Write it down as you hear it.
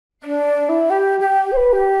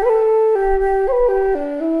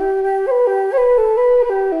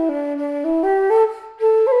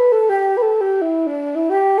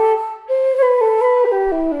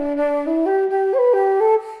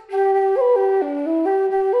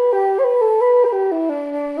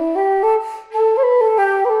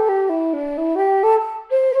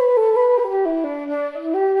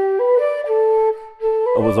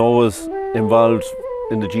involved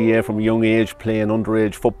in the GAA from a young age, playing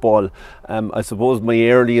underage football. I suppose my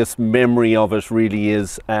earliest memory of it really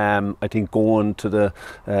is, I think, going to the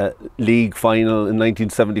league final in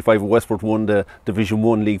 1975. Westport won the Division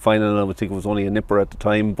 1 league final, and I would think it was only a nipper at the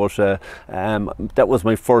time, but that was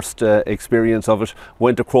my first experience of it.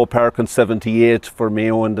 Went to Croke Park in 78 for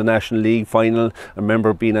Mayo in the National League final. I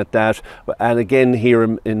remember being at that. And again here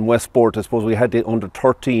in Westport, I suppose we had the under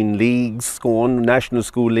 13 leagues going, National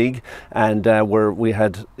School League, and where we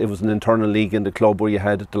had, it was an internal league in the club where you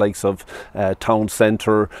had the likes of Town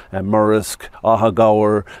Centre, Murrisk,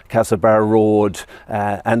 Ahagower, Castlebar Road,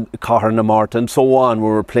 and Cahernamart, and so on. We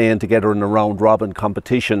were playing together in a round robin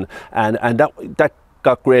competition, and that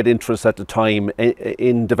got great interest at the time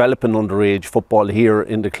in developing underage football here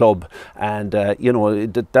in the club, and you know,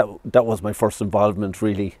 that was my first involvement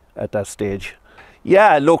really at that stage.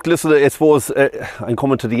 Yeah, look, listen, I suppose I'm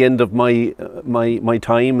coming to the end of my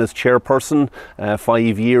time as chairperson.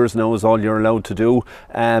 5 years now is all you're allowed to do.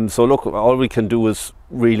 So look, all we can do is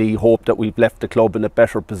really hope that we've left the club in a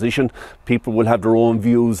better position. People will have their own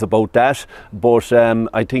views about that, but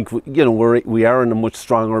I think, you know, we are in a much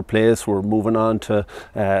stronger place. We're moving on to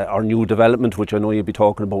our new development, which I know you'll be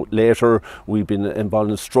talking about later. We've been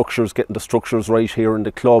involved in structures, getting the structures right here in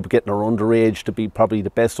the club, getting our underage to be probably the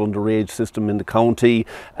best underage system in the county.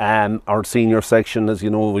 Our senior section, as you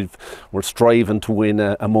know, we're striving to win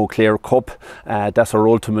a Mo Clare Cup. That's our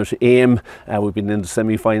ultimate aim. We've been in the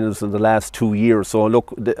semi-finals in the last 2 years, so look,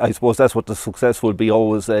 I suppose that's what the success will be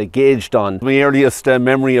always gauged on. My earliest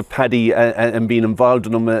memory of Paddy and being involved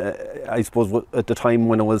in him, I suppose at the time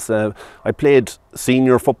when I played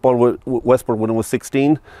senior football with Westport when I was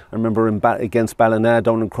 16. I remember against Ballina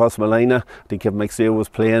down in Crossmolina. I think Kevin McSay was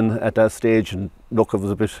playing at that stage, and look, I was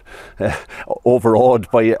a bit overawed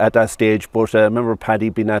at that stage, but I remember Paddy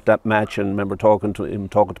being at that match, and remember talking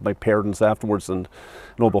to my parents afterwards, and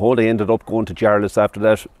lo and behold, I ended up going to tireless after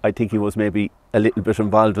that. I think he was maybe a little bit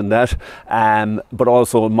involved in that, but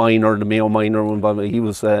also the Mayo minor, he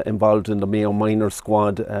was involved in the Mayo minor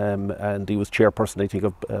squad, and he was chairperson, I think,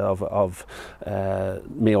 of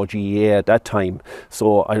Mayo GAA at that time.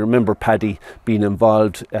 So I remember Paddy being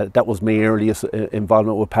involved. That was my earliest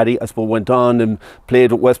involvement with Paddy. I suppose went on and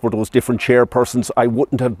played with Westport. There was different chairpersons. I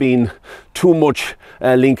wouldn't have been too much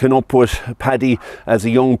linking up with Paddy as a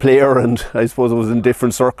young player, and I suppose it was in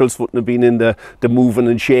different circles. Wouldn't have been in the moving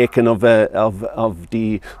and shaking of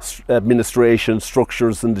the administration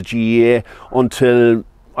structures in the GAA until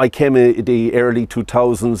I came in the early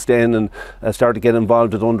 2000s then, and started to get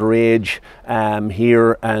involved with underage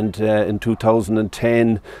here, and in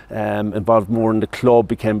 2010 involved more in the club,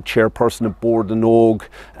 became chairperson of Board and Og,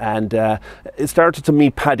 and it started to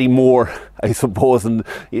meet Paddy more, I suppose, in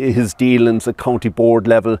his dealings at county board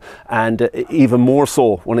level, and even more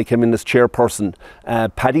so when I came in as chairperson.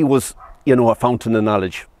 Paddy was, you know, a fountain of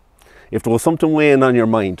knowledge. If there was something weighing on your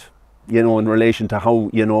mind, you know, in relation to how,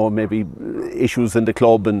 you know, maybe issues in the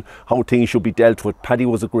club and how things should be dealt with, Paddy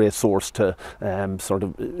was a great source to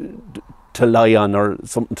to lie on, or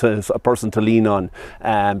something to a person to lean on,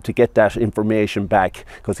 to get that information back,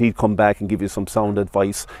 because he'd come back and give you some sound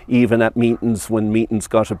advice, even at meetings when meetings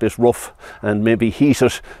got a bit rough and maybe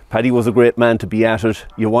heated. Paddy was a great man to be at it.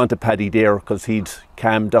 You wanted Paddy there because he'd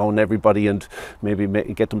calm down everybody and maybe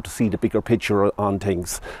get them to see the bigger picture on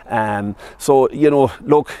things. So, you know,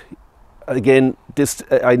 look, again, this,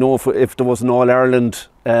 I know if there was an All-Ireland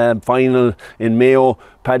final in Mayo,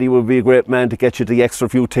 Paddy would be a great man to get you the extra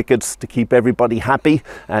few tickets to keep everybody happy,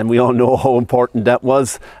 and we all know how important that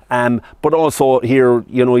was. But also here,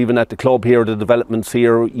 you know, even at the club here, the developments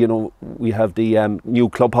here, you know, we have the new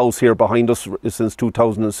clubhouse here behind us since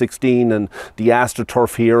 2016, and the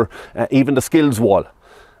AstroTurf here, even the skills wall.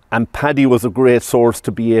 And Paddy was a great source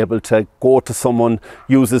to be able to go to someone,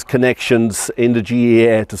 use his connections in the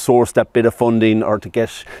GAA to source that bit of funding, or to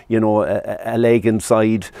get, you know, a leg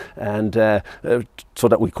inside, and so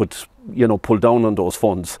that we could, you know, pull down on those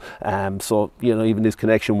funds. So, you know, even his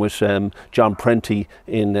connection with John Prenty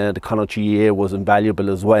in the Connacht GAA was invaluable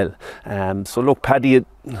as well. So look, Paddy,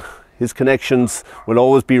 his connections will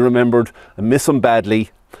always be remembered. I miss him badly.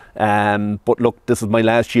 But look, this is my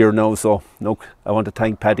last year now, so look, I want to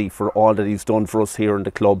thank Paddy for all that he's done for us here in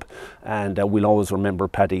the club, and we'll always remember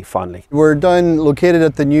Paddy fondly. We're located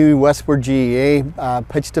at the new Westport GAA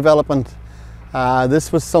pitch development.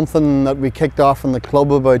 This was something that we kicked off in the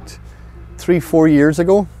club about 3-4 years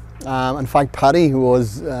ago. In fact, Paddy, who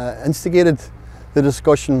was instigated the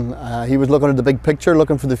discussion, he was looking at the big picture,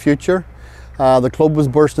 looking for the future. The club was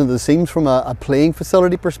bursting at the seams from a playing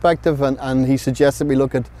facility perspective, and he suggested we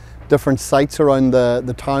look at different sites around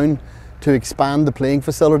the town to expand the playing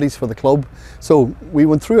facilities for the club. So we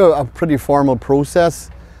went through a pretty formal process,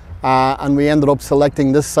 and we ended up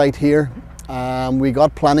selecting this site here. We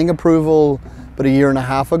got planning approval about a year and a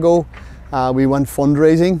half ago. We went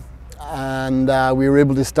fundraising, and we were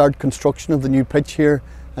able to start construction of the new pitch here,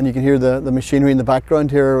 and you can hear the machinery in the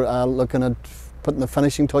background here looking at putting the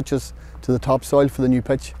finishing touches to the topsoil for the new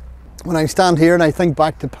pitch. When I stand here and I think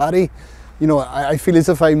back to Paddy, you know, I feel as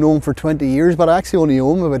if I've known him for 20 years, but I actually only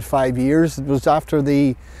know him about 5 years. It was after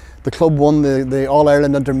the club won the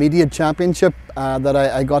All-Ireland Intermediate Championship that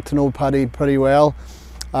I got to know Paddy pretty well.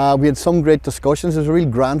 We had some great discussions. He was a real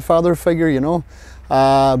grandfather figure, you know.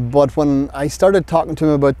 But when I started talking to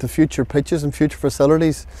him about the future pitches and future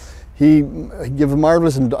facilities, he gave a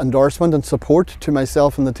marvellous endorsement and support to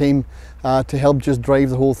myself and the team to help just drive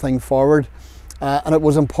the whole thing forward. And it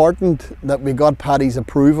was important that we got Paddy's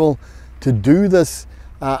approval to do this.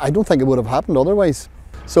 I don't think it would have happened otherwise.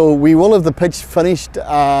 So we will have the pitch finished.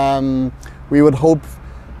 We would hope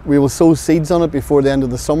we will sow seeds on it before the end of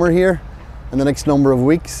the summer here in the next number of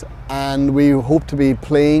weeks, and we hope to be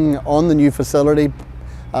playing on the new facility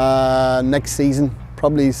next season,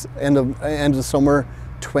 probably end of summer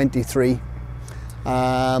 23.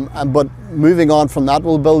 But moving on from that,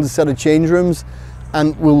 we'll build a set of change rooms,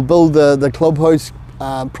 and we'll build the clubhouse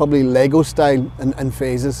probably Lego style in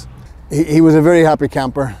phases. He was a very happy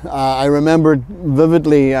camper. I remember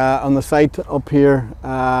vividly on the site up here,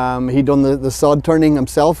 he'd done the sod turning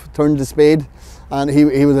himself, turned the spade, and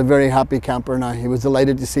he was a very happy camper now. He was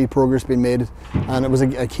delighted to see progress being made, and it was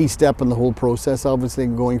a key step in the whole process, obviously,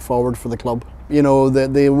 going forward for the club. You know,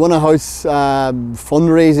 the Winna House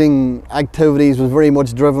fundraising activities was very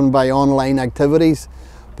much driven by online activities,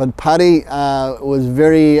 but Paddy was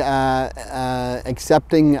very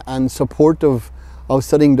accepting and supportive of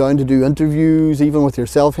sitting down to do interviews, even with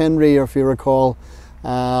yourself, Henry, or if you recall,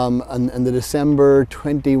 in the December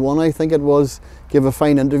 21, I think it was, gave a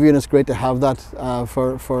fine interview, and it's great to have that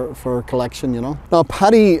for collection, you know. Now,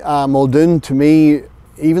 Paddy Muldoon, to me,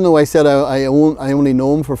 even though I said I only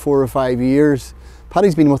know him for 4 or 5 years,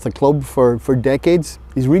 Paddy's been with the club for decades.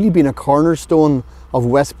 He's really been a cornerstone of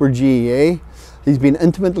Westport GAA. He's been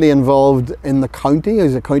intimately involved in the county. He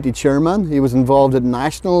was a county chairman. He was involved at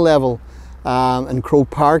national level in Croke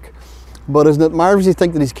Park. But isn't it marvellous to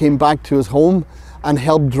think that he's came back to his home and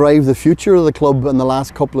helped drive the future of the club in the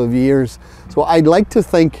last couple of years. So I'd like to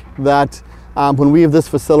think that when we have this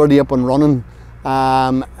facility up and running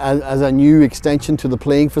as a new extension to the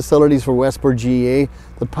playing facilities for Westport GAA,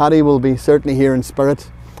 that Paddy will be certainly here in spirit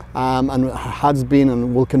and has been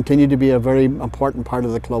and will continue to be a very important part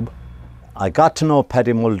of the club. I got to know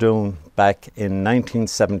Paddy Muldoon back in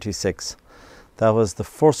 1976. That was the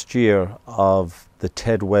first year of the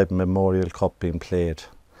Ted Webb Memorial Cup being played.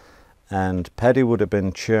 And Paddy would have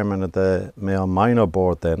been chairman of the Mayo Minor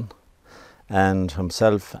Board then, and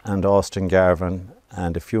himself and Austin Garvin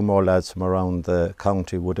and a few more lads from around the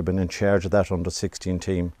county would have been in charge of that under-16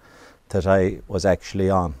 team that I was actually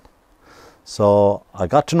on. So I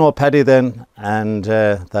got to know Paddy then, and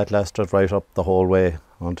that lasted right up the whole way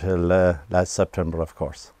until last September, of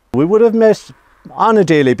course. We would have met on a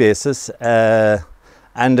daily basis,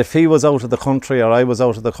 and if he was out of the country or I was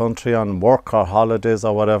out of the country on work or holidays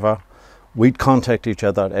or whatever, we'd contact each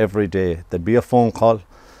other every day. There'd be a phone call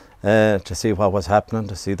to see what was happening,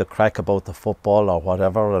 to see the crack about the football or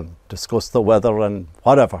whatever, and discuss the weather and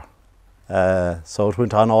whatever. So it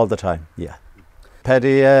went on all the time, yeah.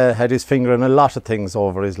 Paddy had his finger in a lot of things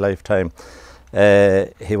over his lifetime.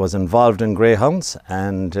 He was involved in greyhounds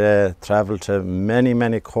and travelled to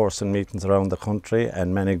many course and meetings around the country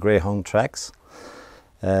and many greyhound tracks.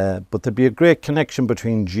 But there'd be a great connection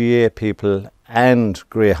between GAA people and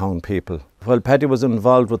greyhound people. Well, Paddy was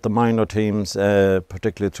involved with the minor teams,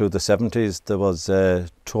 particularly through the 70s. There was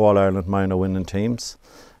 2 All-Ireland minor winning teams,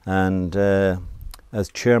 and as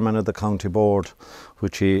chairman of the county board,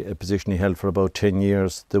 which a position he held for about 10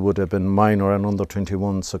 years, there would have been minor and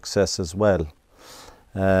under-21 success as well.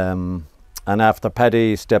 And after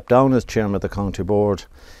Paddy stepped down as chairman of the county board,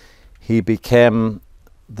 he became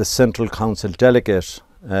the Central Council delegate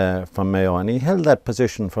from Mayo, and he held that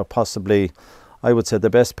position for possibly, I would say, the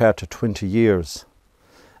best part of 20 years.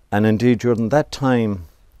 And indeed during that time,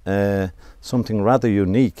 something rather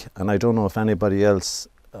unique, and I don't know if anybody else,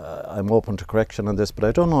 I'm open to correction on this, but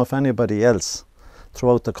I don't know if anybody else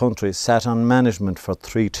throughout the country sat on management for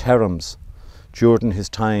 3 terms during his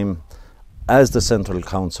time as the Central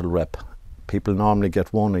Council rep. People normally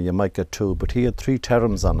get 1 or you might get 2, but he had 3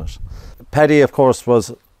 terms on it. Paddy, of course,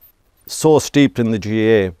 was so steeped in the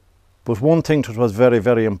GAA, but one thing that was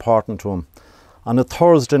very important to him, on a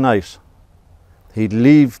Thursday night, he'd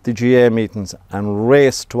leave the GAA meetings and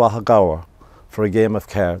race to Ahagawa for a game of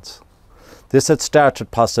cards. This had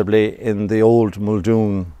started possibly in the old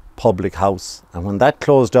Muldoon public house, and when that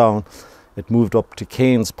closed down, it moved up to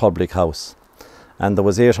Kane's public house. And there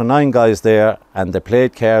was 8 or 9 guys there, and they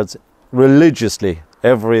played cards religiously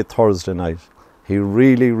every Thursday night. He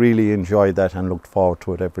really, really enjoyed that and looked forward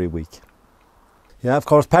to it every week. Yeah, of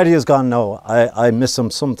course, Paddy is gone now. I miss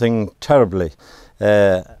him something terribly.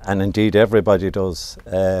 And indeed everybody does.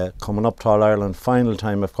 Coming up to All-Ireland final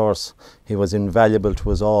time, of course, he was invaluable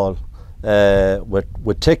to us all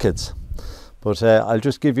with tickets. But I'll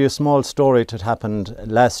just give you a small story that happened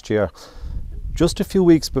last year, just a few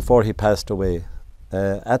weeks before he passed away.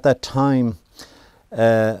 At that time,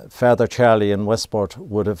 Father Charlie in Westport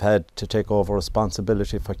would have had to take over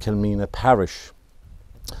responsibility for Kilmena Parish.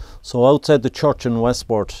 So outside the church in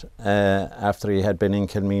Westport, after he had been in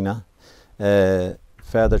Kilmena,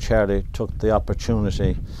 Father Charlie took the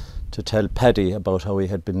opportunity to tell Paddy about how he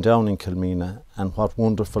had been down in Kilmena and what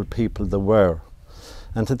wonderful people they were,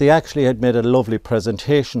 and that they actually had made a lovely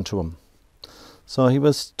presentation to him. So he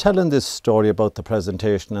was telling this story about the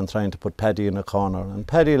presentation and trying to put Paddy in a corner, and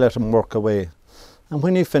Paddy let him work away. And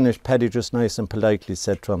when he finished, Paddy just nice and politely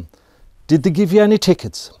said to him, "Did they give you any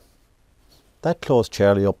tickets?" That closed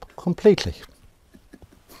Charlie up completely.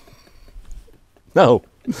 No.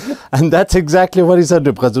 And that's exactly what he said,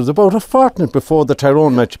 because it was about a fortnight before the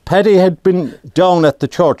Tyrone match. Paddy had been down at the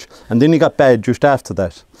church, and then he got bad just after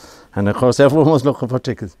that. And of course everyone was looking for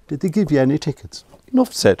tickets. Did they give you any tickets?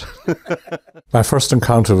 Enough said. My first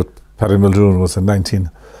encounter with Paddy Muldoon was in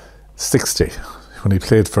 1960, when he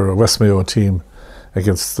played for a West Mayo team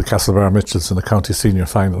against the Castlebar Mitchells in the county senior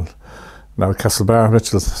final. Now, Castlebar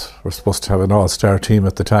Mitchells were supposed to have an all-star team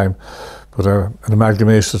at the time, but an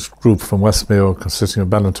amalgamated group from West Mayo consisting of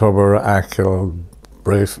Ballintubber, Achill,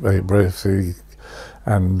 Brafey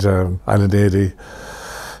and Island Ady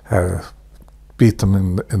beat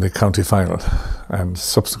them in the county final, and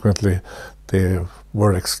subsequently they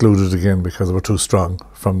were excluded again because they were too strong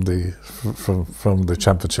from the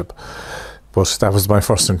championship. But that was my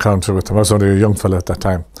first encounter with them. I was only a young fella at that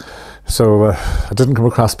time. So I didn't come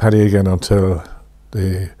across Paddy again until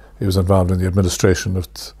he was involved in the administration of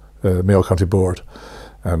the Mayo County Board,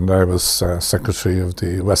 and I was secretary of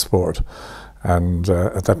the Westport. And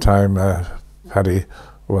at that time, Paddy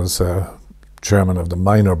was chairman of the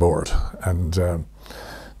minor board, and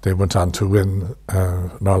they went on to win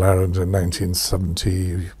in All-Ireland in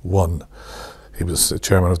 1971. He was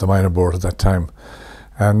chairman of the minor board at that time.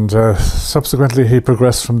 And subsequently he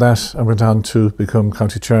progressed from that and went on to become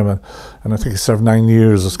county chairman, and I think he served 9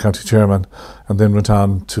 years as county chairman, and then went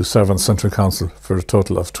on to serve on Central Council for a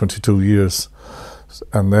total of 22 years.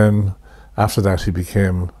 And then after that he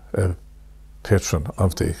became a patron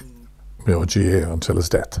of the Mayo GAA until his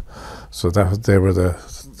death. So they were the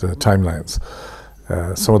timelines.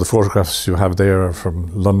 Some of the photographs you have there are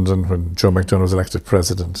from London when Joe McDonagh was elected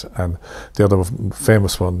president, and the other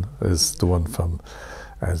famous one is the one from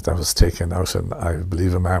that was taken out in, I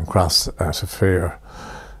believe, Imam Cross at a fair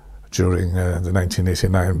during the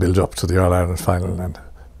 1989 build-up to the All-Ireland final, and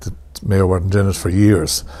the Mayo weren't in it for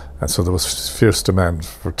years, and so there was fierce demand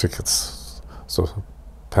for tickets. So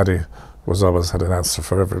Paddy was always had an answer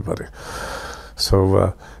for everybody.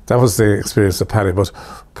 So that was the experience of Paddy, but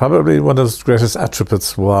probably one of his greatest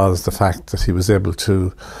attributes was the fact that he was able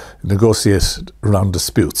to negotiate around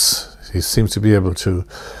disputes. He seemed to be able to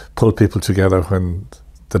pull people together when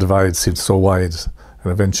the divide seemed so wide,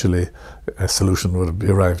 and eventually a solution would be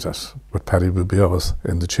arrived at. But Paddy would be always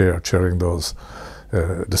in the chair, chairing those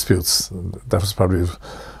disputes. That was probably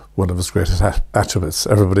one of his greatest attributes.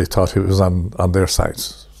 Everybody thought he was on their side,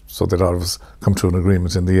 so they'd always come to an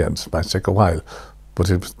agreement in the end. It might take a while, but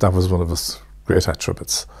that was one of his great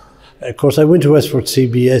attributes. Of course, I went to Westport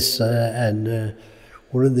CBS and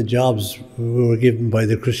one of the jobs we were given by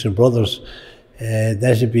the Christian Brothers,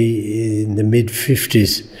 that would be in the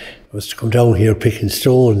mid-50s, was to come down here picking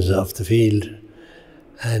stones off the field.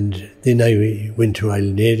 And then I went to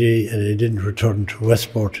Island Ady, and I didn't return to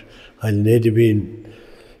Westport. Island Ady being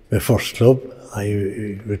my first club, I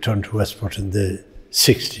returned to Westport in the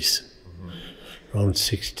 60s, around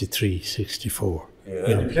 63, 64. Yeah.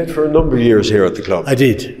 And you played for a number of years here at the club. I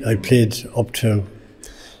did. I played up to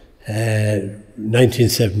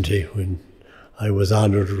 1970, when I was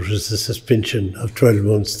honoured with a suspension of 12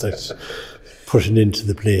 months that's putting into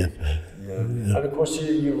the playing. Yeah. And of course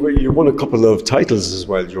you won a couple of titles as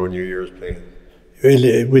well during your years playing.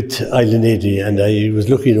 Well, with Island Ady, and I was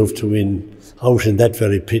lucky enough to win out in that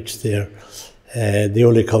very pitch there. The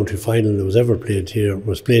only county final that was ever played here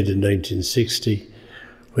was played in 1960,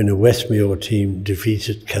 when a West Mayo team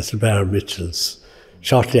defeated Castlebar Mitchells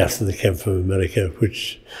shortly after they came from America,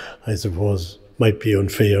 which I suppose might be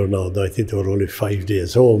unfair now, though I think they were only 5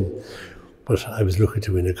 days home. But I was lucky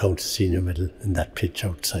to win a county senior medal in that pitch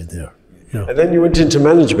outside there. You know. And then you went into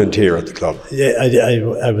management here at the club. Yeah,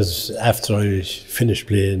 I was, after I finished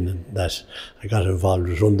playing and that, I got involved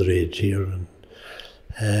with underage here, and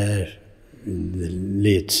in the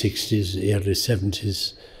late 60s, early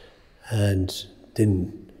 70s, and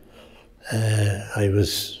then I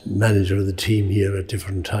was manager of the team here at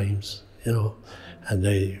different times, you know, and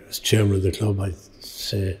I was chairman of the club, I'd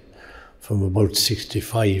say, from about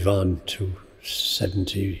 65 on to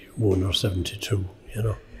 71 or 72, you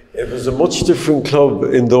know. It was a much different club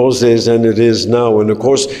in those days than it is now. And of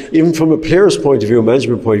course, even from a player's point of view, a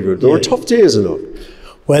management point of view, there were tough days enough.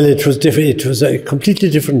 Well, it was different. It was a completely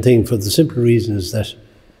different thing for the simple reason is that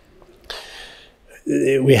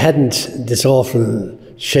we hadn't this awful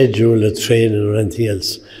schedule of training or anything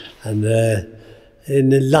else. And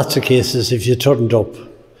in lots of cases, if you turned up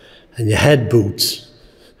and you had boots,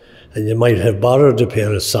 and you might have borrowed a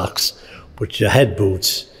pair of socks, but you had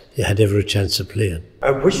boots, you had every chance of playing.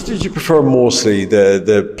 And which did you prefer mostly,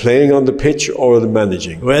 the playing on the pitch or the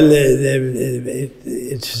managing? Well,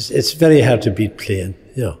 it's very hard to beat playing,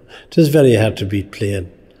 you know. It is very hard to beat playing.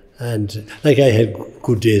 And like I had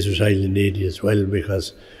good days with Island 80 as well,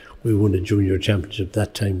 because we won a junior championship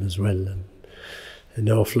that time as well. And an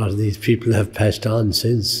awful lot of these people have passed on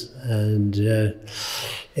since. And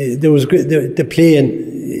there was the playing,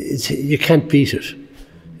 you can't beat it.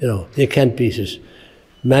 You know, you can't beat it.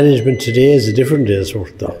 Management today is a different day's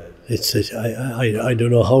work, though. I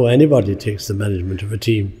don't know how anybody takes the management of a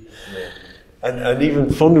team. And even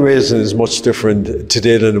fundraising is much different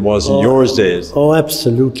today than it was in yours days. Oh,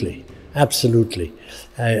 absolutely, absolutely.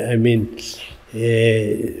 I mean,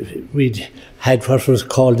 we'd had what was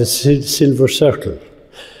called a silver circle.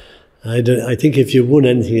 I think if you won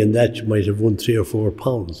anything in that, you might have won £3 or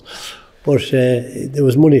 £4. But there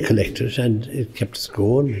was money collected, and it kept us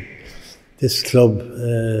going. This club,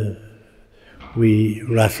 we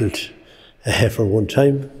raffled a heifer one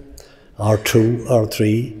time, or two, or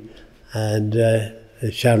three, and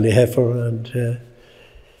a Charlie heifer, and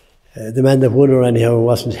the man that won her anyhow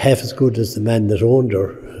wasn't half as good as the man that owned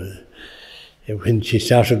her. When she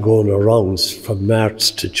started going her rounds from marts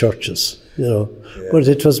to churches, you know, but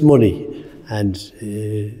it was money, and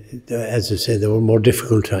as I say, there were more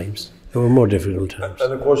difficult times. There were more difficult times.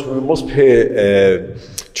 And of course, we must pay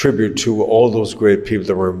tribute to all those great people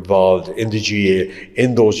that were involved in the GAA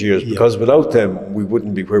in those years, because without them, we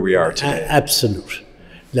wouldn't be where we are today. Absolute.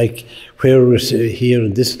 Like where we're here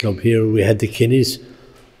in this club here, we had the Kinneys,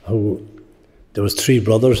 who there was three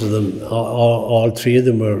brothers of them. All three of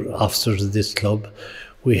them were officers of this club.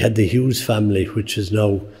 We had the Hughes family, which is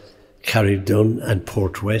now Carrigdon and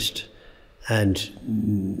Port West, and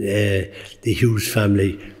the Hughes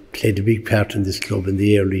family played a big part in this club in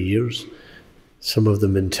the early years. Some of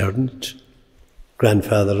them interned,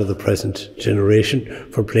 grandfather of the present generation,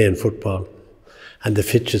 for playing football. And the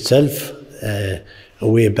pitch itself,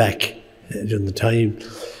 way back during the time,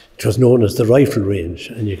 it was known as the rifle range,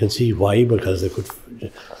 and you can see why, because they could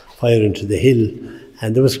fire into the hill.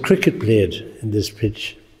 And there was cricket played in this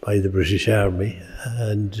pitch by the British Army,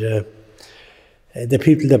 and the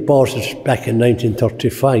people that bought it back in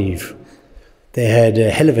 1935, they had a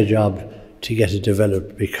hell of a job to get it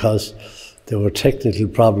developed, because there were technical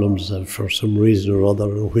problems for some reason or other,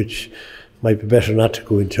 which might be better not to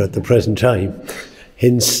go into at the present time.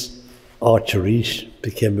 Hence, Archery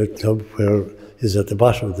became a club where is at the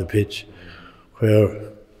bottom of the pitch,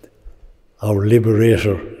 where our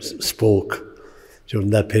liberator spoke during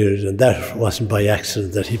that period, and that wasn't by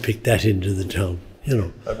accident that he picked that into the town. You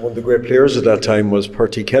know. And one of the great players at that time was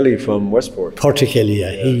Paddy Kelly from Westport. Paddy Kelly,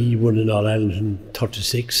 yeah. He won an All-Ireland in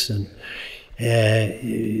 36, and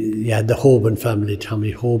you had the Hoban family,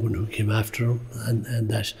 Tommy Hoban, who came after him, and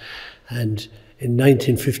that. And in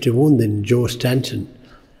 1951, then Joe Stanton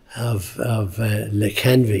of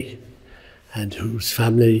Lecanvy, and whose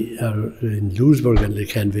family are in Louisburg and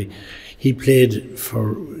Lecanvy, he played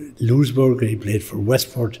for Louisburg, he played for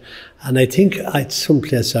Westport, and I think at some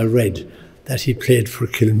place I read that he played for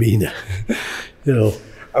Kilmina. You know.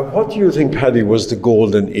 And what do you think, Paddy, was the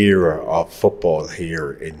golden era of football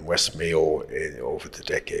here in West Mayo over the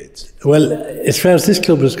decades? Well, as far as this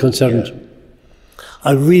club is concerned,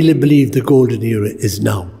 I really believe the golden era is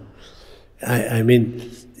now. I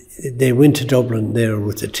mean, they went to Dublin there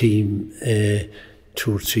with the team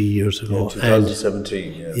 2 or 3 years ago.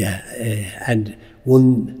 2017, and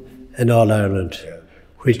won an All-Ireland,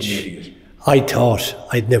 which I thought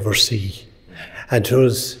I'd never see. And it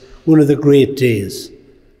was one of the great days.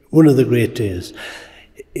 One of the great days.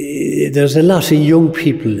 There's a lot of young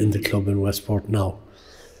people in the club in Westport now.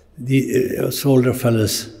 Us older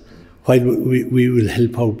fellas, while we will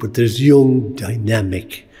help out, but there's young,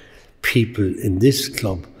 dynamic people in this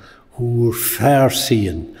club who are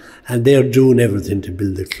far-seeing, and they're doing everything to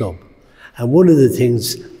build the club. And one of the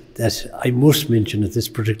things that I must mention at this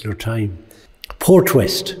particular time, Port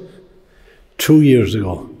West, 2 years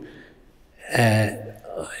ago,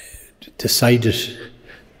 decided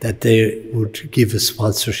that they would give a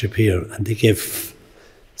sponsorship here, and they gave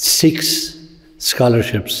 6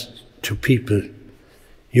 scholarships to people,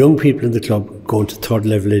 young people in the club going to third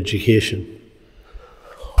level education.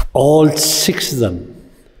 All 6 of them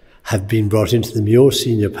have been brought into the Mayo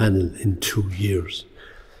senior panel in 2 years.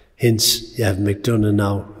 Hence, you have McDonough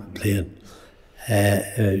now playing,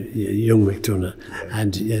 young McDonough,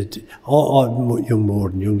 and young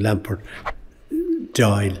Morden, young Lampert,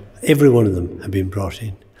 Doyle, every one of them have been brought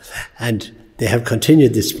in. And they have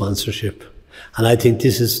continued this sponsorship. And I think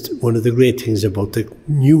this is one of the great things about the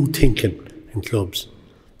new thinking in clubs.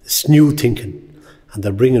 It's new thinking. And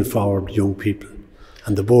they're bringing forward young people.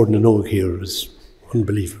 And the board in Oak here is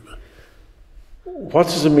unbelievable. What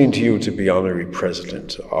does it mean to you to be honorary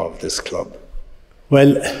president of this club?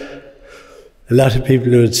 Well, a lot of people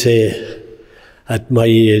would say at my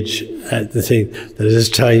age, at the thing, that at this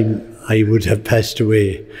time I would have passed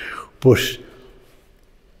away. But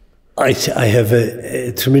I have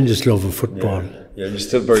a tremendous love of football. Yeah, you're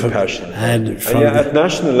still very passionate. And at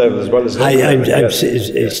national level as well as I'm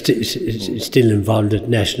still involved at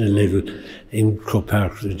national level in Croke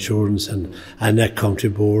Park Insurance and at County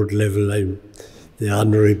Board level. I'm the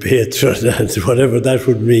honorary patron and whatever that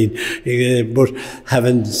would mean. But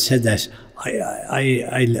having said that,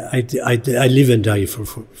 I live and die for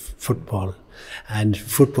football, and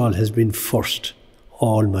football has been first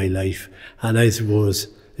all my life, and I suppose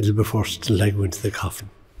it'll be first till I go into the coffin,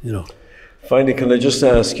 you know. Finally, can I just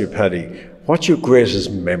ask you, Paddy, what's your greatest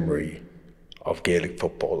memory of Gaelic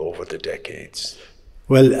football over the decades?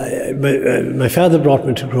 Well, my father brought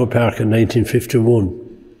me to Croke Park in 1951.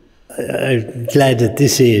 I'm glad at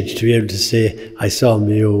this age to be able to say I saw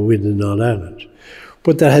Mayo win in All-Ireland.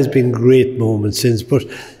 But there has been great moments since. But,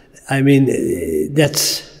 I mean,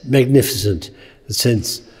 that's magnificent, the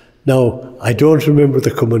sense. Now, I don't remember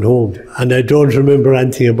the coming home, and I don't remember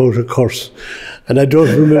anything about a curse. And I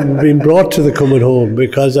don't remember being brought to the coming home,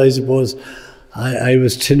 because I suppose I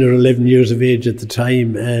was 10 or 11 years of age at the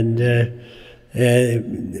time, and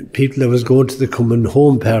people that was going to the coming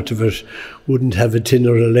home part of it wouldn't have a 10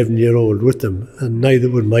 or 11-year-old with them, and neither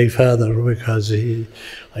would my father, because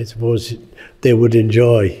I suppose they would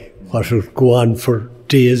enjoy what would go on for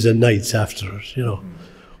days and nights after it, you know.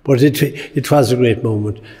 But it was a great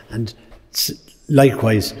moment, and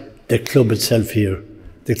likewise the club itself here,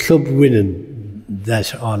 the club winning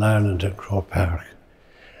that All-Ireland at Croke Park,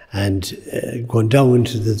 and going down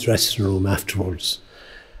into the dressing room afterwards,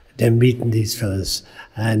 then meeting these fellas,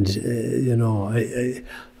 and you know,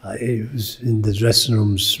 I was in the dressing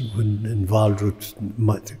rooms when involved with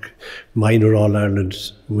minor All-Ireland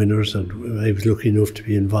winners, and I was lucky enough to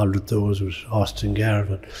be involved with those with Austin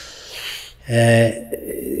Garvin.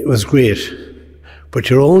 It was great, but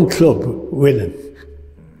your own club winning,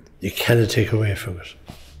 you cannot take away from it.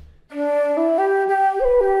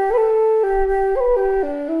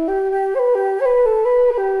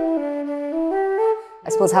 I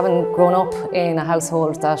suppose having grown up in a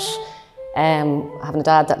household that, having a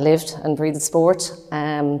dad that lived and breathed sport,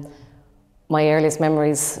 my earliest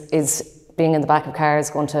memories is being in the back of cars,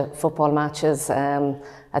 going to football matches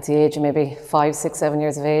at the age of maybe 5, 6, 7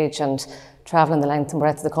 years of age, and travelling the length and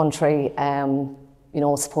breadth of the country, you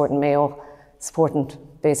know, supporting Mayo, supporting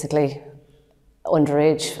basically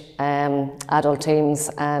underage adult teams,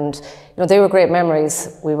 and you know, they were great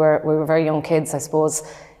memories. We were very young kids, I suppose.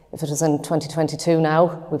 If it was in 2022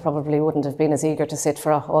 now, we probably wouldn't have been as eager to sit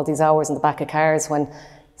for all these hours in the back of cars when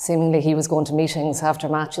seemingly he was going to meetings after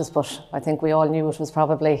matches, but I think we all knew it was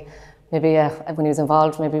probably maybe when he was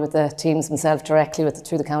involved maybe with the teams himself directly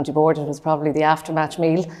through the county board, it was probably the after-match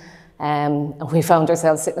meal. And we found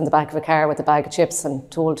ourselves sitting in the back of a car with a bag of chips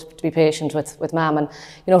and told to be patient with Mam, and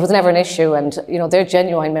you know, it was never an issue, and you know, they're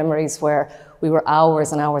genuine memories where we were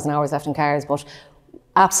hours and hours and hours left in cars, but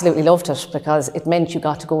absolutely loved it because it meant you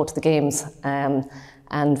got to go to the games, and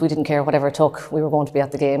we didn't care whatever it took, we were going to be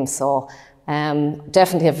at the games. So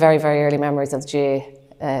definitely have very, very early memories of the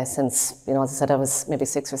GAA since, you know, as I said, I was maybe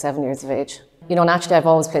 6 or 7 years of age. You know, naturally I've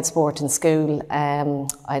always played sport in school.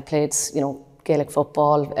 I played, you know, Gaelic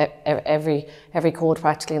football, every code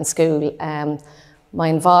practically in school. My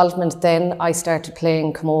involvement then, I started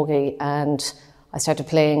playing camogie, and I started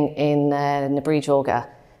playing in Mayo GAA,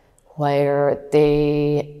 where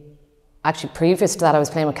actually previous to that I was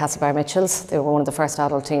playing with Castlebar Mitchells. They were one of the first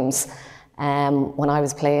adult teams when I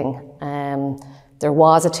was playing. There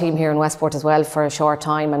was a team here in Westport as well for a short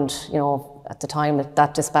time, and at the time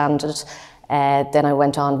that disbanded. Then I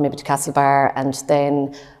went on maybe to Castlebar, and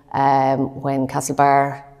then when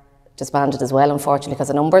Castlebar disbanded as well, unfortunately because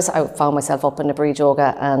of numbers, I found myself up in the Mayo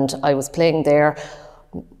GAA, and I was playing there.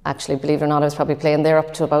 Actually, believe it or not, I was probably playing there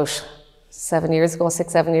up to about 6-7 years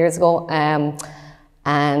ago.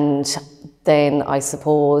 And then I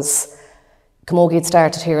suppose camogie had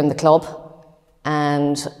started here in the club,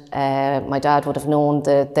 and my dad would have known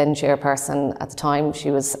the then chairperson at the time. She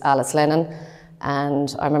was Alice Lennon,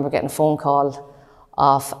 and I remember getting a phone call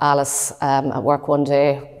off Alice at work one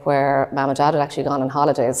day where Mum and Dad had actually gone on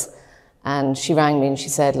holidays, and she rang me and she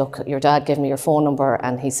said, look, your dad gave me your phone number,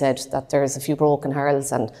 and he said that there's a few broken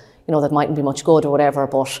hurls and that mightn't be much good or whatever,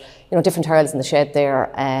 but different hurls in the shed there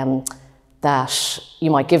that you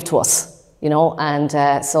might give to us, and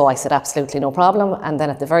so I said absolutely no problem. And then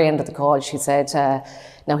at the very end of the call she said,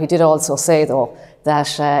 now he did also say though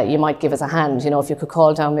that you might give us a hand, if you could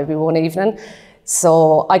call down maybe one evening.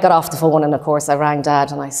 So I got off the phone, and of course I rang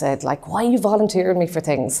Dad and I said, like, why are you volunteering me for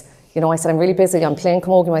things? I said, I'm really busy, I'm playing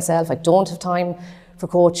camogie myself, I don't have time for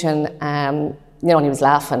coaching. And he was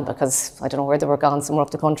laughing because I don't know where they were gone, somewhere up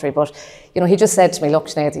the country, but he just said to me, look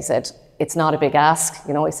Sinead, he said, it's not a big ask,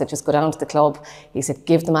 he said, just go down to the club, he said,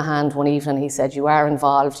 give them a hand one evening, he said, you are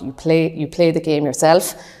involved, you play the game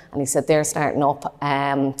yourself, and he said, they're starting up,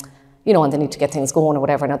 and they need to get things going or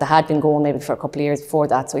whatever. Now they had been going maybe for a couple of years before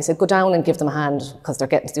that, so he said, go down and give them a hand because they're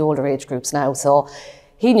getting to the older age groups now. So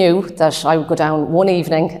he knew that I would go down one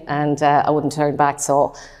evening and I wouldn't turn back.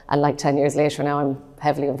 So, and like 10 years later now, I'm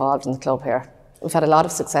heavily involved in the club here. We've had a lot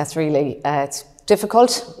of success really. It's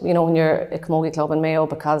difficult, when you're a camogie club in Mayo,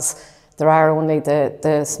 because there are only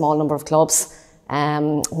the small number of clubs.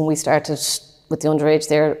 When we started with the underage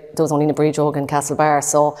there was only Mayo GAA and Castlebar,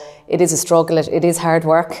 so it is a struggle, it is hard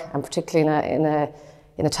work, and particularly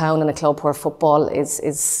in a town and a club where football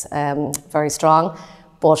is very strong.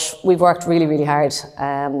 But we've worked really, really hard,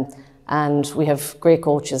 and we have great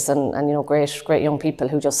coaches and great young people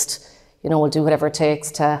who just will do whatever it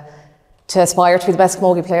takes to aspire to be the best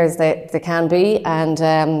camogie players they can be. And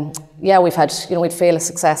yeah, we've had we'd failed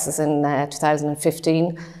successes in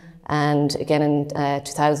 2015 and again in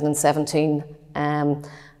 2017.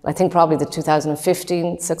 I think probably the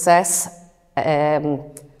 2015 success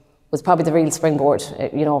was probably the real springboard.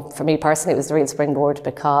 For me personally, it was the real springboard,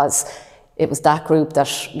 because it was that group that,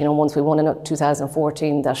 once we won in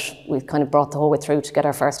 2014, that we kind of brought the whole way through to get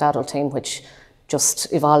our first adult team, which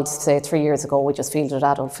just evolved, say 3 years ago. We just fielded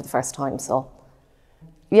adult for the first time. So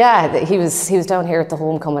yeah, he was down here at the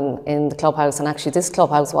homecoming in the clubhouse, and actually this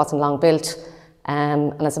clubhouse wasn't long built.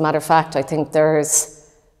 And as a matter of fact, I think there's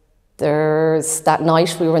that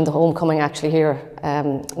night we were in the homecoming actually here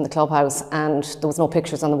in the clubhouse, and there was no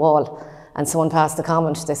pictures on the wall, and someone passed the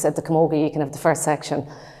comment, they said the camogie, you can have the first section.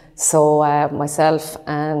 So myself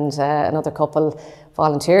and another couple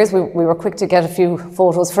volunteers, we were quick to get a few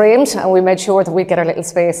photos framed, and we made sure that we'd get our little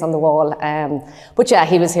space on the wall. But yeah,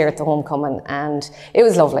 he was here at the homecoming, and it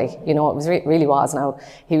was lovely, it was really was. Now,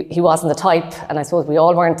 he wasn't the type, and I suppose we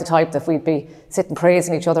all weren't the type that we'd be sitting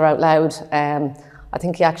praising each other out loud. I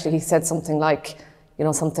think he said something like,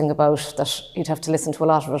 something about that he'd have to listen to a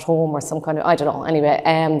lot of it at home or some kind of, I don't know, anyway.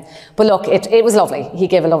 But look, it was lovely. He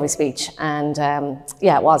gave a lovely speech, and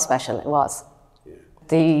yeah, it was special, it was.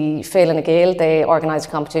 The Féile na Gael, they organised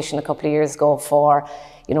a competition a couple of years ago for,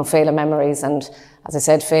 Féile memories, and as I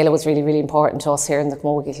said, Féile was really, really important to us here in the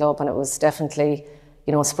Camogie Club, and it was definitely,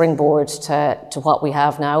 a springboard to what we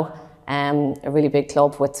have now. A really big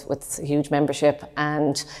club with a huge membership,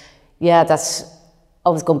 and yeah, I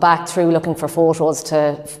was going back through looking for photos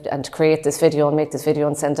to create this video and make this video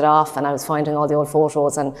and send it off, and I was finding all the old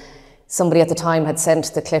photos, and somebody at the time had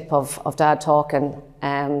sent the clip of Dad talking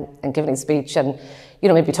and giving his speech, and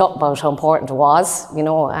maybe talking about how important it was, the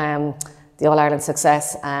All-Ireland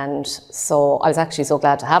success. And so I was actually so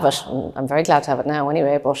glad to have it, and I'm very glad to have it now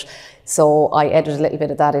anyway. But so I edited a little bit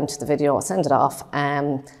of that into the video, send it off.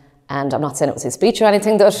 And I'm not saying it was his speech or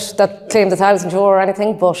anything that claimed €1,000 or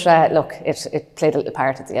anything, but look, it played a little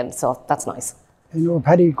part at the end, so that's nice.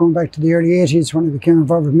 Paddy, going back to the early 80s when I became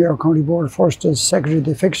involved with Mayo County Board, first as Secretary of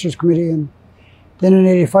the Fixtures Committee, and then in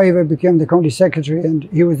 '85 I became the County Secretary, and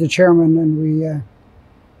he was the Chairman, and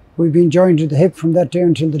we've been joined at the hip from that day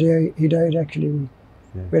until the day he died, actually.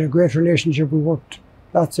 We had a great relationship, we worked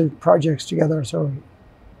lots of projects together, so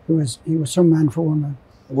he was some man for one man.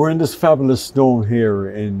 We're in this fabulous dome here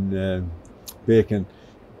in Bacon.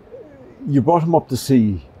 You brought him up to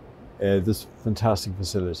see this fantastic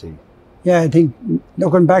facility. Yeah, I think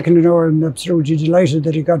looking back in the hour, I'm absolutely delighted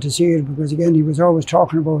that he got to see it, because again, he was always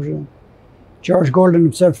talking about it. George Golden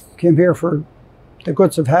himself came here for the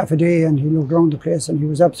guts of half a day, and he looked around the place, and he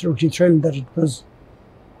was absolutely thrilled that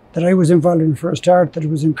that I was involved in for a start, that it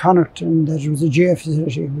was in Connacht, and that it was a GA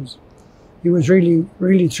facility. He was really,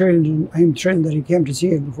 really thrilled, and I'm thrilled that he came to see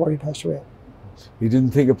it before he passed away. He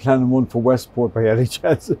didn't think of planning one for Westport by any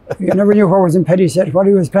chance? You never knew what was in Paddy's head, what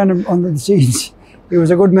he was planning under the scenes. He was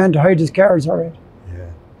a good man to hide his cards, all right.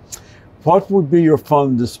 Yeah. What would be your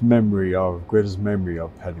fondest memory or greatest memory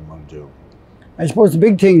of Paddy Muldoon? I suppose the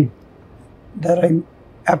big thing that I'm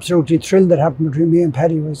absolutely thrilled that happened between me and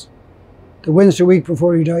Paddy was the Wednesday week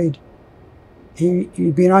before he died.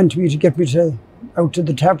 He'd been on to me to get me out to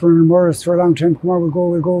the tap room in Morris for a long time. Come on,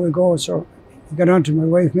 we'll go. So he got on to my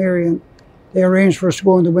wife Mary, and they arranged for us to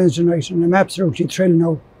go on the Wednesday night, and I'm absolutely thrilled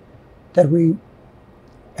now that we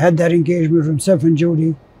had that engagement with himself and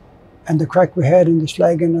Judy, and the crack we had in the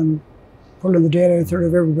slagging and pulling the daylight out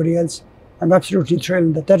of everybody else. I'm absolutely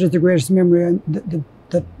thrilled that is the greatest memory, and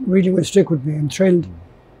that really will stick with me. I'm thrilled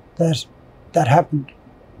that happened.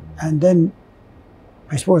 And then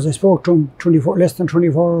I suppose I spoke to him less than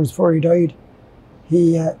 24 hours before he died.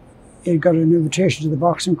 He got an invitation to the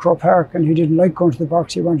box in Crow Park, and he didn't like going to the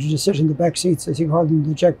box. He wanted to sit in the back seats, as he called them,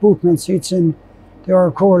 the Jack Bootman seats in the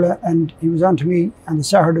Oracola, and he was on to me on the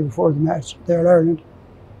Saturday before the match, there in Ireland,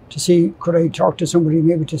 to see could I talk to somebody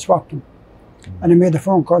maybe to swap them. And I made the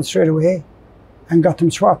phone call straight away and got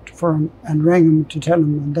them swapped for him, and rang him to tell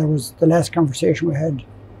him, and that was the last conversation we had.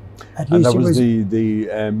 And that was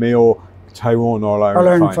the Mayo Tyrone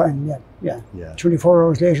All-Ireland final, yeah. 24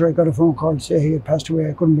 hours later I got a phone call to say he had passed away.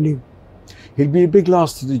 I couldn't believe it. He'll be a big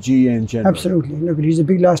loss to the GAA in general. Absolutely. Look, he's a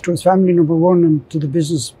big loss to his family, number one, and to the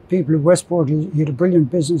business people of Westport. He had a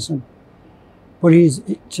brilliant business, but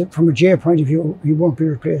from a GAA point of view, he won't be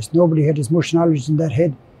replaced. Nobody had as much knowledge in that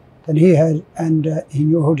head than he had, and he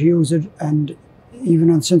knew how to use it. And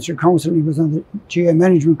even on Censor Council, he was on the GAA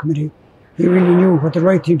Management Committee. He really knew what the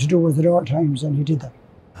right thing to do was at all times, and he did that.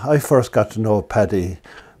 I first got to know Paddy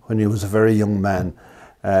when he was a very young man.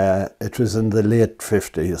 It was in the late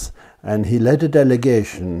 50s, and he led a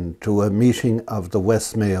delegation to a meeting of the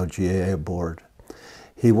West Mayo GAA Board.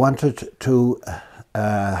 He wanted to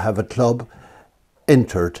have a club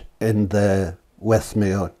entered in the West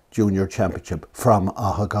Mayo Junior Championship from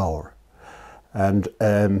Ahagaur. And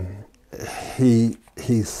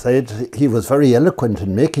he said he was very eloquent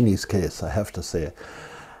in making his case, I have to say,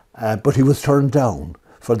 but he was turned down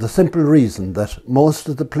for the simple reason that most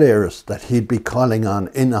of the players that he'd be calling on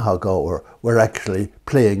in Ahagaur were actually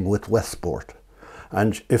playing with Westport.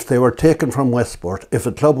 And if they were taken from Westport, if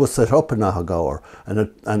a club was set up in Ahagaur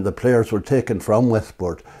and the players were taken from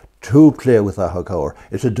Westport to play with Ahagaur,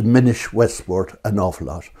 it would diminish Westport an awful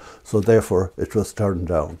lot. So therefore it was turned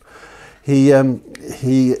down. He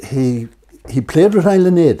played with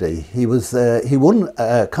Island Éadí. He won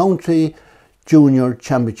a county junior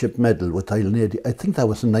championship medal with Island Éadí. I think that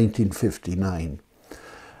was in 1959.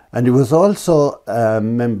 And he was also a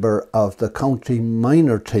member of the county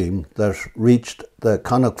minor team that reached the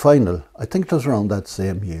Connacht final. I think it was around that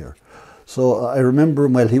same year. So I remember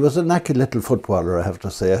him well. He was a knacky little footballer, I have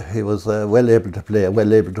to say. He was well able to play,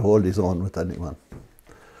 well able to hold his own with anyone.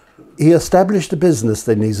 He established a business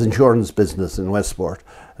then, his insurance business in Westport,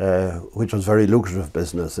 which was a very lucrative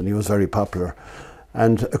business, and he was very popular.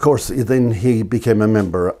 And of course, then he became a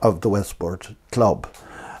member of the Westport Club.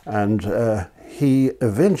 And he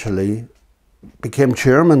eventually became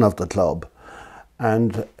chairman of the club.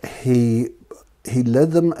 And he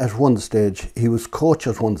led them at one stage, he was coach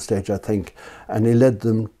at one stage, I think, and he led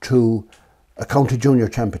them to a county junior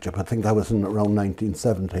championship. I think that was in around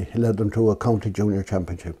 1970. He led them to a county junior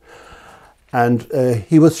championship. And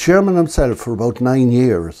he was chairman himself for about 9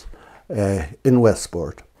 years in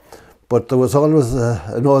Westport. But there was always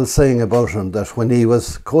an old saying about him that when he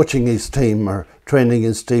was coaching his team or training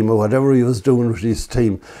his team or whatever he was doing with his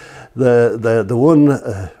team, the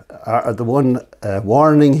one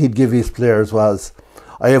warning he'd give his players was,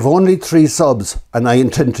 "I have only 3 subs and I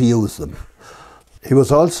intend to use them." He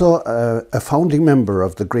was also a founding member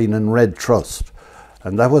of the Green and Red Trust,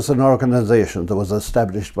 and that was an organisation that was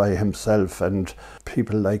established by himself and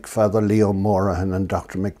people like Father Leo Morahan and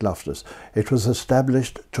Dr. McLoftus. It was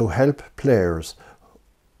established to help players,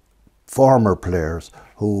 former players,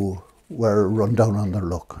 who were run down on their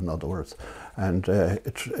luck, in other words. And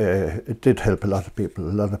it did help a lot of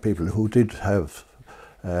people who did have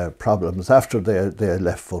problems after they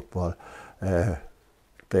left football.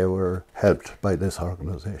 They were helped by this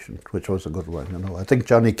organisation, which was a good one. You know, I think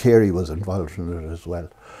Johnny Carey was involved in it as well.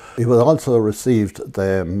 He was also received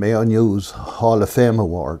the Mayo News Hall of Fame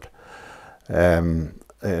Award.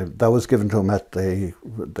 That was given to him at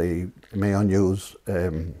the Mayo News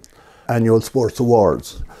Annual Sports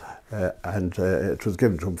Awards. And it was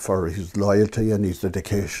given to him for his loyalty and his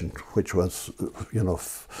dedication, which was, you know,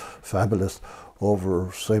 fabulous.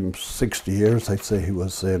 Over some 60 years, I'd say, he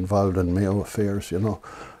was involved in Mayo affairs, you know,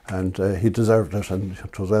 and he deserved it, and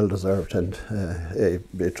it was well deserved, and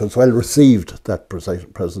it was well received, that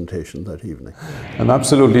presentation that evening. I'm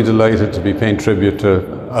absolutely delighted to be paying tribute to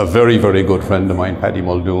a very, very good friend of mine, Paddy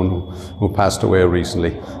Muldoon, who passed away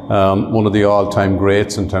recently. One of the all-time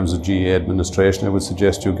greats in terms of GAA administration, I would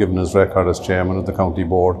suggest you, given his record as chairman of the county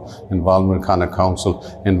board, involvement with Connacht Council,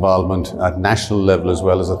 involvement at national level as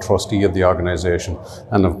well as a trustee of the organisation,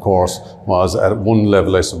 and of course was at one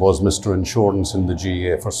level, I suppose, Mr. Insurance in the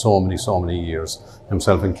GAA for so many years.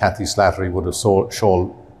 Himself and Cathy Slattery would have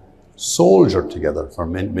soldiered together for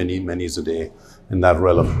many a day in that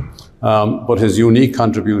realm. But his unique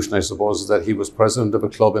contribution, I suppose, is that he was president of a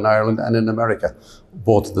club in Ireland and in America,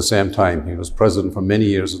 both at the same time. He was president for many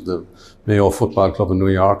years of the Mayo Football Club in New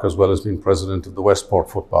York, as well as being president of the Westport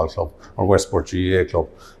Football Club, or Westport GAA Club.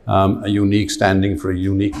 A unique standing for a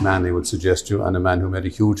unique man, I would suggest to you, and a man who made a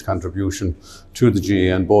huge contribution to the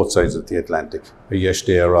GAA on both sides of the Atlantic.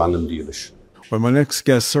 Well, my next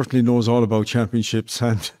guest certainly knows all about championships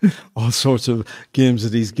and all sorts of games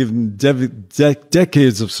that he's given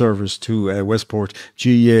decades of service to Westport GAA.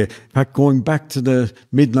 In fact, going back to the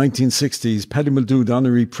mid-1960s, Paddy Muldoon, the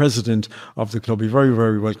honorary president of the club. You're very,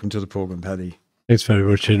 very welcome to the programme, Paddy. Thanks very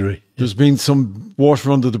much, Henry. There's been some water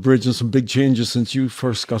under the bridge and some big changes since you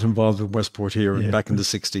first got involved with Westport here back in the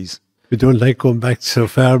 60s. We don't like going back so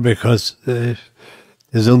far because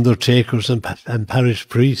there's undertakers and parish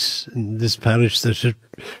priests in this parish that should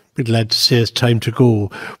be glad to say it's time to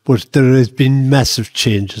go. But there has been massive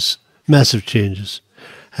changes.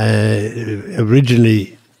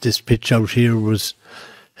 Originally, this pitch out here was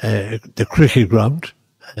the cricket ground,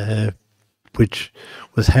 which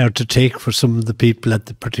was hard to take for some of the people at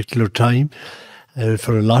the particular time,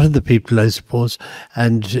 for a lot of the people, I suppose.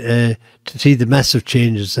 And to see the massive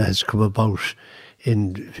changes that has come about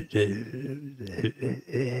in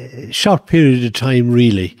a short period of time,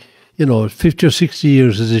 really. You know, 50 or 60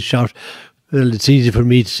 years is a short, well, it's easy for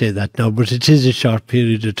me to say that now, but it is a short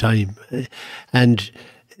period of time. And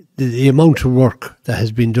the amount of work that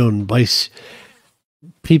has been done by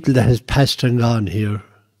people that has passed and gone here,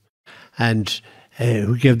 and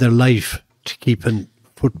who gave their life to keeping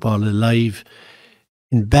football alive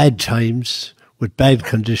in bad times, with bad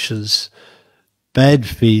conditions, bad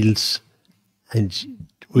fields, and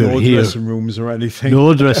we're no here. No dressing rooms or anything.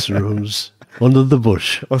 No dressing rooms. Under the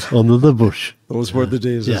bush. Under the bush. Those were the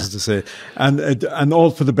days, as to say. And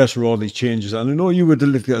all for the better, all these changes. And I know you were,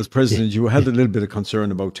 as president, you had a little bit of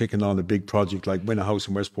concern about taking on a big project like Win a House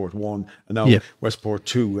in Westport 1 and now Westport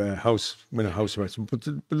 2, Win a House in Westport. But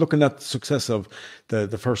looking at the success of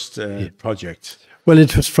the first project. Well,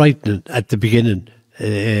 it was frightening at the beginning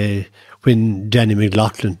when Danny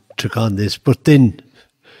McLaughlin took on this. But then,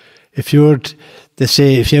 if you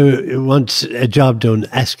want a job done,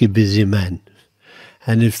 ask a busy man.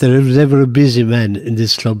 And if there was ever a busy man in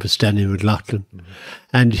this club, it's Danny McLaughlin.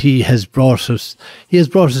 And he has brought us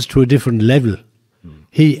to a different level.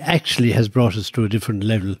 He actually has brought us to a different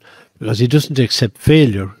level because he doesn't accept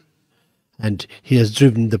failure, and he has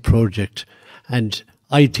driven the project. And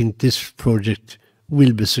I think this project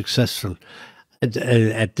will be successful.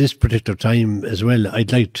 At this particular time as well,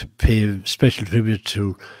 I'd like to pay a special tribute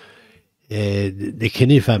to the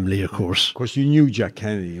Kenny family, of course. Of course, you knew Jack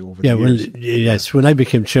Kennedy over the years. Well, yes. When I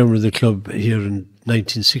became chairman of the club here in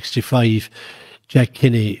 1965, Jack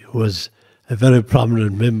Kenny was a very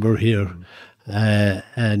prominent member here.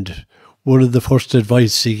 And one of the first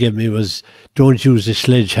advice he gave me was, don't use a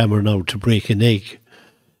sledgehammer now to break an egg.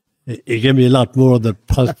 He gave me a lot more than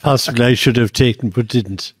possibly I should have taken, but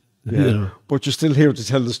didn't. Yeah. You know. But you're still here to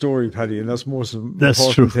tell the story, Paddy, and that's most true.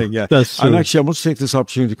 important thing. Yeah, that's true. And actually, I must take this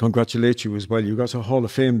opportunity to congratulate you as well. You got a Hall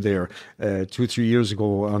of Fame there 2-3 years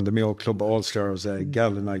ago on the Mayo Club All Stars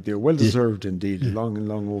Gala night there. Well deserved indeed. Long and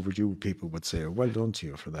long overdue, people would say. Well done to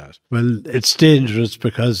you for that. Well, it's dangerous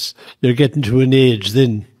because you're getting to an age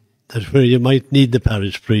then that where you might need the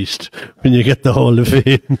parish priest when you get the Hall of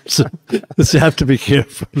Fame. So you have to be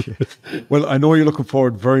careful. Well, I know you're looking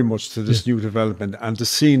forward very much to this new development and to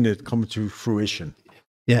seeing it come to fruition.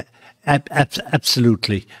 Yeah,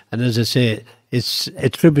 absolutely. And as I say, it's a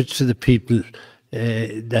tribute to the people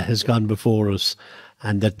that has gone before us,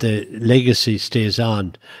 and that the legacy stays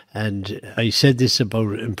on. And I said this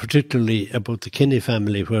about, and particularly about the Kenny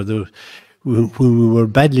family, where when we were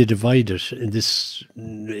badly divided in this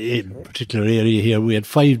particular area here. We had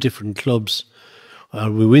 5 different clubs.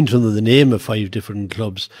 We went under the name of 5 different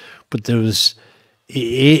clubs, but there was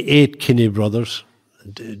 8 Kenny brothers.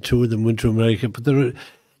 2 of them went to America, but there were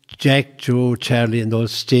Jack, Joe, Charlie, and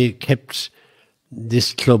those kept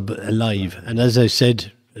this club alive. And as I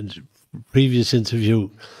said in the previous interview,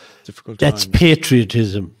 that's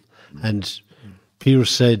patriotism. And Pierce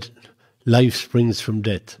said, life springs from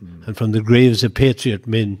death, and from the graves of patriot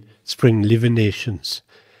men spring living nations.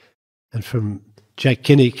 And from Jack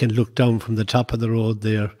Kinney can look down from the top of the road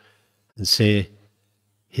there and say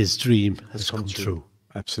his dream has come true.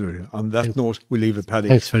 Absolutely. On that note, we'll leave it, Paddy.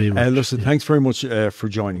 Thanks very much. Listen, thanks very much for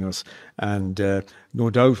joining us. And no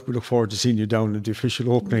doubt we look forward to seeing you down at the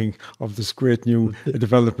official opening of this great new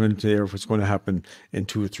development there, what's going to happen in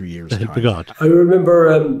 2 or 3 years' time. God. I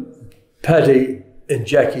remember Paddy and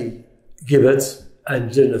Jackie Gibbons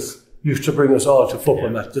and Dennis used to bring us all to football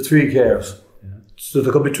match, the 3 cares. Yeah. So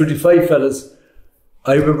there could be 25 fellas.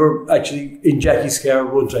 I remember actually in Jackie's car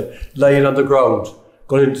one time, lying on the ground,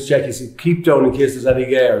 going into Jackie said, keep down in case there's any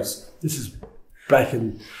gears. This is back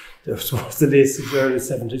in the late 60s, early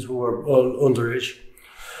 70s, we were all underage.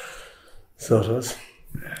 So it was.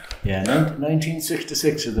 Yeah,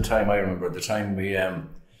 1966 is the time I remember, the time we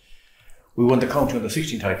won the county under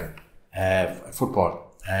 16 title, football.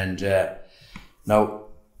 And now,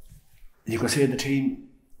 you could say the team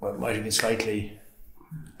might have been slightly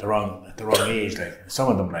the wrong age, like some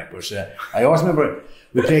of them, like. But I always remember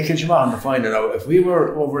we played Kilchimah in the final. Now, if we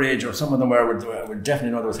were overage, or some of them were, we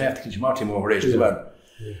definitely know there was half the Kilchimah team overage as well.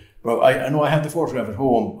 Yeah. But I know I have the photograph at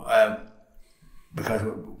home because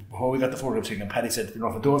before we got the photograph taken, Paddy said, you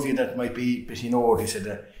know, for those of you that might be a bit old, he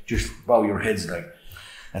said, just bow your heads, like.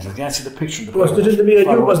 And I can't see the picture.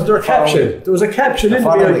 Wasn't there a caption? There was a caption in the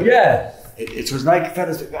video, yeah. It was like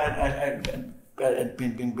fellas had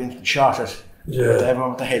been shot at. Yeah.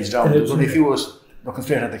 Everyone with the heads down. There was only a few of us looking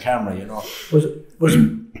straight at the camera, you know. Was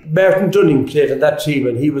Martin Dunning played on that team,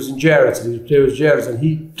 and he was in Jarrett's, and he played with Jarrett's, and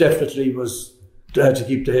he definitely had to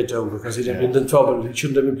keep the head down because he'd been in trouble. He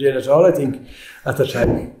shouldn't have been playing at all, I think, at the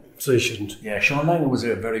time. So he shouldn't. Yeah, Sean Lang was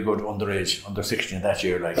a very good underage, under 16 that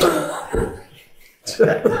year, like.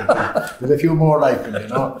 There's a few more like him, you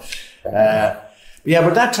know. Yeah,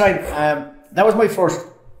 but that time, that was my first,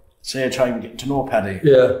 time getting to know Paddy.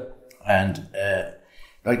 Yeah. And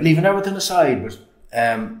like leaving everything aside, but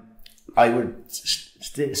I would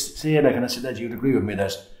say, like, and I said that you'd agree with me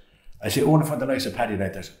that I say only for the likes of Paddy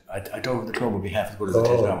like that, I doubt the club would be half as good as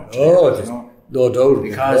it is now. You know? No doubt.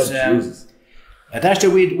 Because last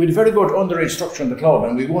year we had a very good underage structure in the club,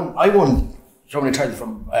 and I won so many titles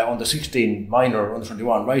from under 16, minor, under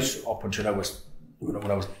 21, right up until I was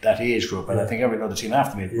when I was that age group, and I think every other team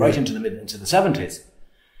after me, right into the 70s.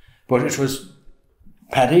 But it was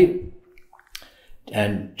Paddy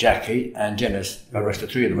and Jackie and Dennis, the rest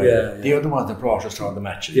of 3 of them. They were the ones that brought us to all the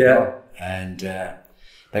matches. Yeah. You know? And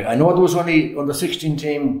like I know there was only under 16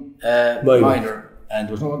 team minor, and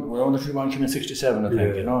there was no under 21 came in 67, I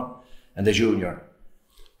think, you know, and the junior.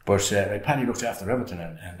 But like Paddy looked after everything,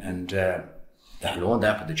 and that alone,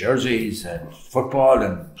 that with the jerseys and football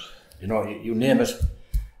and you know, you name it.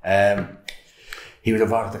 He was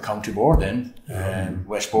involved with the county board then,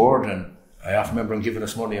 Westport, and I often remember him giving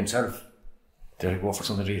us money himself to go for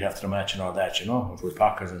something to eat after the match and all that, you know, with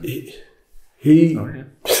pockets. And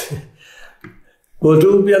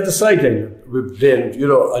Muldoon would be at the sideline with playing, you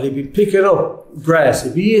know, and he'd be picking up grass,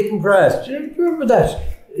 he'd be eating grass. Do you remember that?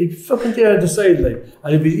 He'd be fucking there at the sideline,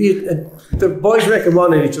 and he'd be eating. And the boys reckon one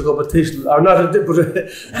night he took up a thistle, or not a but a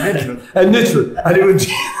nittle, and he would.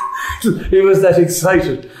 He was that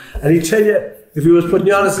excited, and he'd tell you if he was putting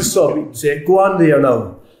you on as a sub, he'd say, "Go on there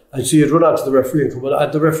now." And so you'd run out to the referee and come on,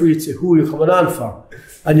 and the referee would say, "Who are you coming on for?"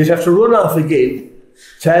 And you'd have to run off again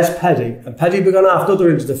to ask Paddy, and Paddy would be gone off the other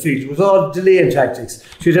end of the field. It was all delaying tactics.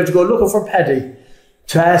 So you'd have to go looking for Paddy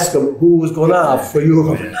to ask him who was going off for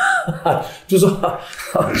you. It was a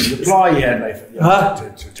ploy he had, like.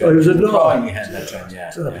 It was a ploy he had that time,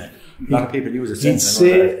 yeah. A lot of people use it. He'd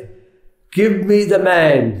say, "Give me the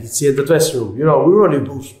man," he'd say in the dressing room. You know, we were only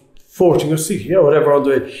about 14 or 16, you know, whatever on the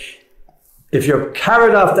way. If you're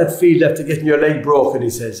carried off that field after getting your leg broken, he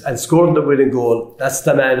says, and scoring the winning goal, that's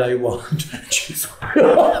the man I want. Jeez,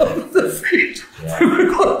 off the field. We were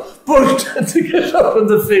going bullshit to get up on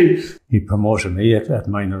the field. He promoted me at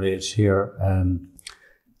minor age here.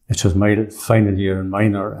 It was my final year in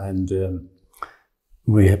minor, and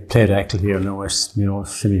we had played Ackle here in the West,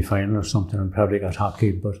 semi-final or something, and probably got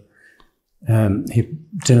hockey. But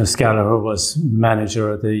Dennis Gallagher was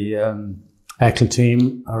manager of the Ackle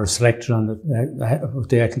team, or a selector on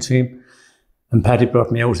the Ackle team. And Paddy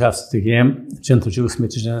brought me out after the game to introduce me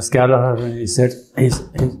to Dennis Gallagher, and he said he's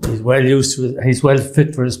well used to it, he's well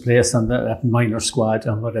fit for his place on that minor squad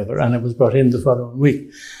and whatever. And it was brought in the following week.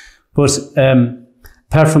 But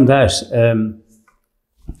apart from that,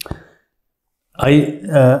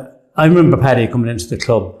 I remember Paddy coming into the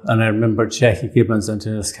club, and I remember Jackie Gibbons and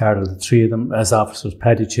Dennis Carroll, the three of them as officers,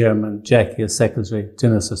 Paddy chairman, Jackie as secretary,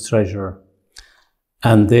 Dennis as treasurer.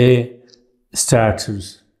 And they started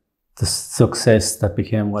the success that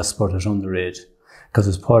became Westport at underage. Because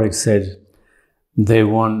as Pádraig said, they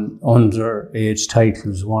won underage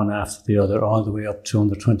titles one after the other, all the way up to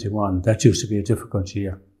under 21. That used to be a difficult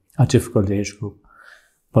year, a difficult age group.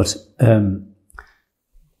 But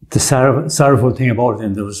the sorrowful thing about it,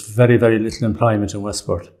 then, there was very, very little employment in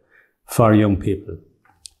Westport for young people.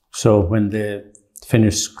 So when they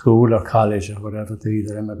finished school or college or whatever, they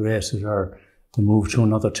either emigrated or they moved to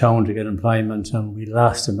another town to get employment, and we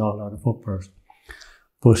lost an awful lot of footballers.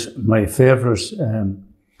 But my favourite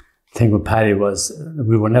thing with Paddy was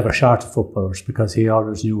we were never short of footballers, because he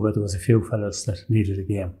always knew where there was a few fellas that needed a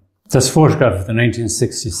game. There's a photograph of the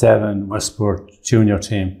 1967 Westport junior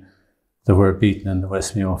team that were beaten in the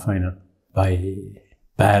West Mayo final by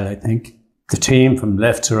Ball, I think. The team from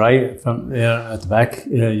left to right, from at the back,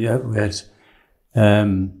 we had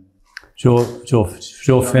Joe John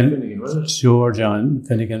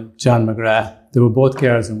Finnegan, John McGrath. They were both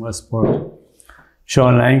girls in Westport.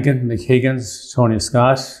 Sean Lankin, Mick Higgins, Tony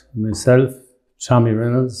Scott, myself, Tommy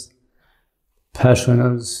Reynolds, Pat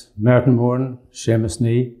Reynolds, Martin Moran, Seamus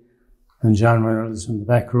Nee, and John Reynolds in the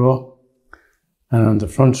back row. And on the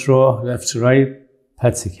front row, left to right,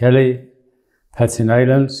 Patsy Kelly, Patsy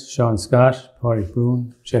Nyland, Sean Scott, Pádraig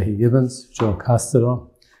Brown, Jackie Gibbons, Joe Costello,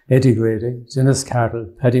 Eddie Grady, Dennis Carroll,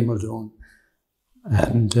 Paddy Muldoon,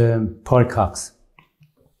 and Paul Cox.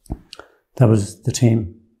 That was the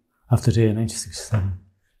team of the day in 1967.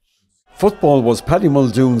 Football was Paddy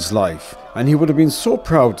Muldoon's life, and he would have been so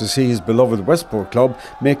proud to see his beloved Westport club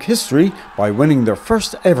make history by winning their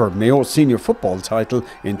first ever Mayo Senior Football title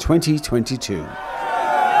in 2022.